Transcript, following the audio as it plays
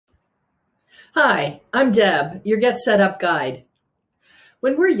Hi, I'm Deb, your Get Set Up guide.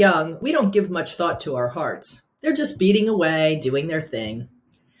 When we're young, we don't give much thought to our hearts. They're just beating away, doing their thing.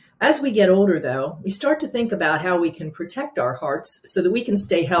 As we get older, though, we start to think about how we can protect our hearts so that we can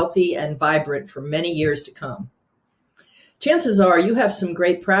stay healthy and vibrant for many years to come. Chances are you have some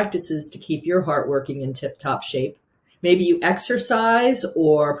great practices to keep your heart working in tip-top shape. Maybe you exercise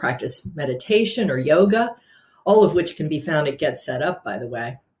or practice meditation or yoga, all of which can be found at Get Set Up, by the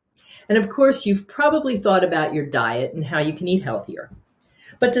way. And of course, you've probably thought about your diet and how you can eat healthier.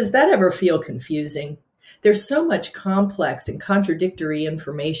 But does that ever feel confusing? There's so much complex and contradictory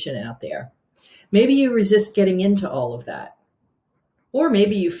information out there. Maybe you resist getting into all of that. Or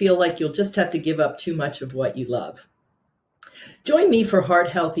maybe you feel like you'll just have to give up too much of what you love. Join me for Heart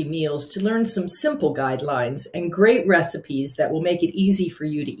Healthy Meals to learn some simple guidelines and great recipes that will make it easy for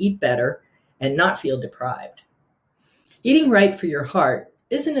you to eat better and not feel deprived. Eating right for your heart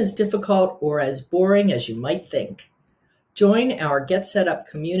isn't as difficult or as boring as you might think. Join our Get Set Up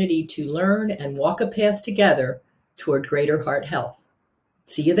community to learn and walk a path together toward greater heart health.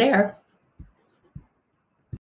 See you there.